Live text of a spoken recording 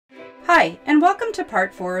Hi, and welcome to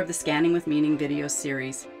part 4 of the Scanning with Meaning video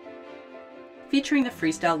series, featuring the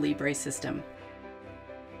FreeStyle Libre system.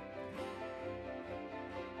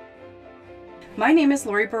 My name is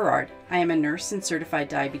Berard. I am a nurse and certified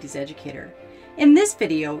diabetes educator. In this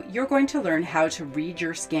video, you're going to learn how to read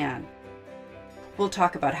your scan. We'll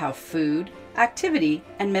talk about how food, activity,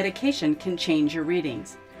 and medication can change your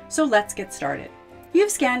readings. So let's get started.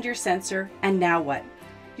 You've scanned your sensor, and now what?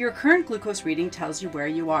 Your current glucose reading tells you where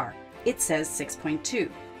you are. It says 6.2.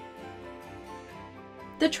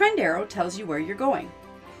 The trend arrow tells you where you're going.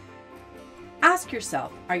 Ask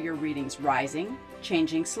yourself, are your readings rising,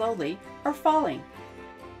 changing slowly, or falling?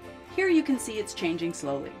 Here you can see it's changing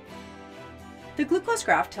slowly. The glucose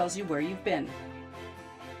graph tells you where you've been.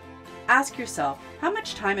 Ask yourself, how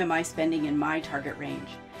much time am I spending in my target range?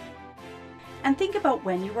 And think about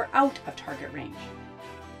when you were out of target range.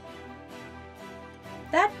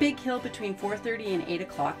 That big hill between 4:30 and 8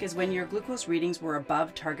 o'clock is when your glucose readings were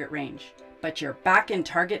above target range, but you're back in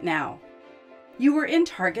target now. You were in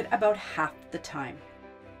target about half the time.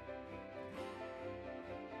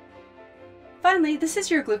 Finally, this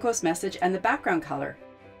is your glucose message and the background color.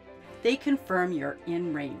 They confirm you're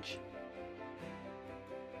in range.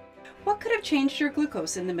 What could have changed your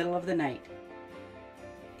glucose in the middle of the night?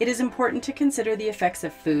 It is important to consider the effects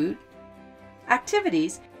of food,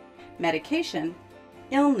 activities, medication,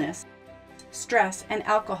 illness, stress, and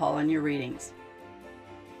alcohol on your readings.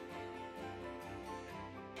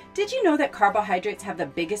 Did you know that carbohydrates have the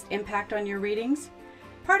biggest impact on your readings?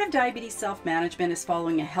 Part of diabetes self-management is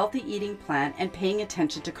following a healthy eating plan and paying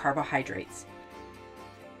attention to carbohydrates.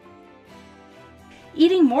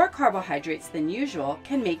 Eating more carbohydrates than usual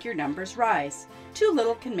can make your numbers rise. Too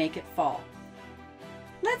little can make it fall.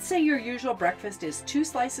 Let's say your usual breakfast is 2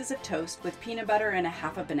 slices of toast with peanut butter and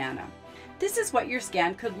half a banana. This is what your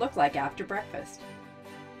scan could look like after breakfast.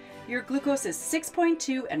 Your glucose is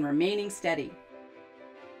 6.2 and remaining steady.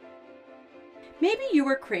 Maybe you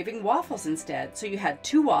were craving waffles instead, so you had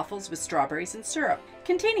 2 waffles with strawberries and syrup,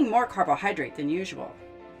 containing more carbohydrate than usual.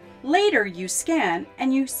 Later, you scan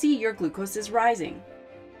and you see your glucose is rising.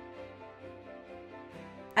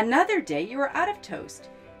 Another day, you are out of toast,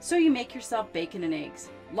 so you make yourself bacon and eggs.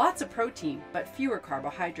 Lots of protein, but fewer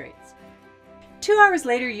carbohydrates. 2 hours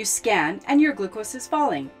later, you scan and your glucose is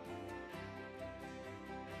falling.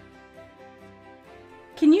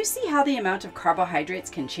 Can you see how the amount of carbohydrates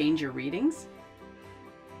can change your readings?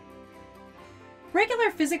 Regular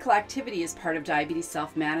physical activity is part of diabetes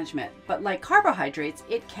self-management, but like carbohydrates,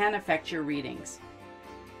 it can affect your readings.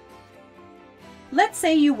 Let's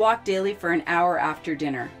say you walk daily for an hour after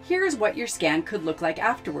dinner. Here's what your scan could look like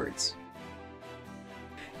afterwards.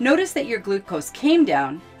 Notice that your glucose came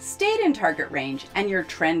down, stayed in target range, and your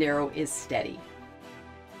trend arrow is steady.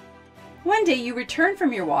 One day you return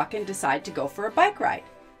from your walk and decide to go for a bike ride.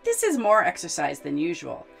 This is more exercise than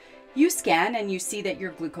usual. You scan and you see that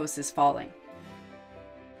your glucose is falling.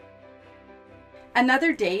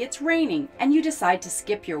 Another day it's raining and you decide to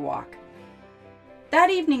skip your walk. That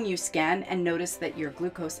evening you scan and notice that your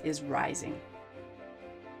glucose is rising.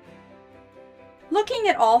 Looking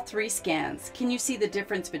at all 3 scans, can you see the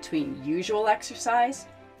difference between usual exercise,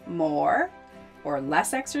 more, or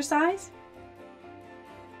less exercise?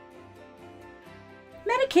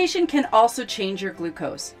 Medication can also change your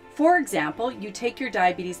glucose. For example, you take your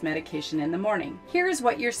diabetes medication in the morning. Here is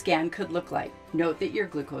what your scan could look like. Note that your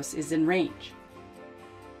glucose is in range.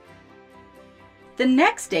 The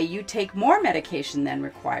next day, you take more medication than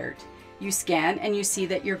required. You scan and you see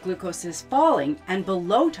that your glucose is falling and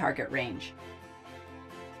below target range.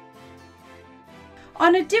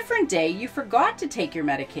 On a different day, you forgot to take your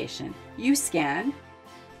medication. You scan,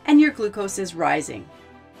 and your glucose is rising.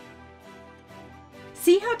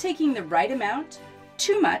 See how taking the right amount,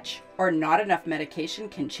 too much, or not enough medication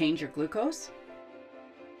can change your glucose?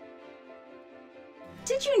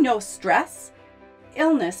 Did you know stress,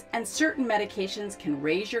 illness, and certain medications can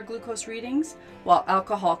raise your glucose readings, while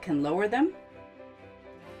alcohol can lower them?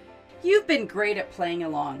 You've been great at playing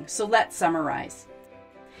along, so let's summarize.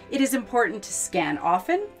 It is important to scan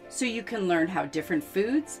often so you can learn how different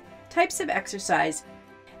foods, types of exercise,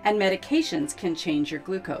 and medications can change your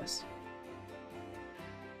glucose.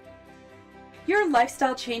 Your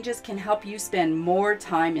lifestyle changes can help you spend more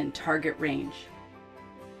time in target range.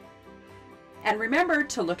 And remember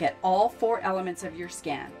to look at all 4 elements of your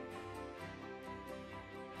scan: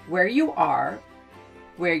 where you are,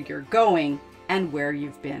 where you're going, and where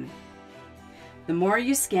you've been. The more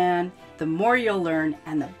you scan, the more you'll learn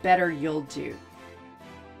and the better you'll do.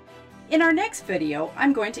 In our next video,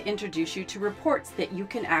 I'm going to introduce you to reports that you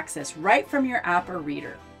can access right from your app or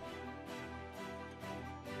reader.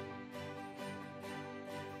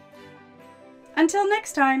 Until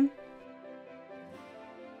next time!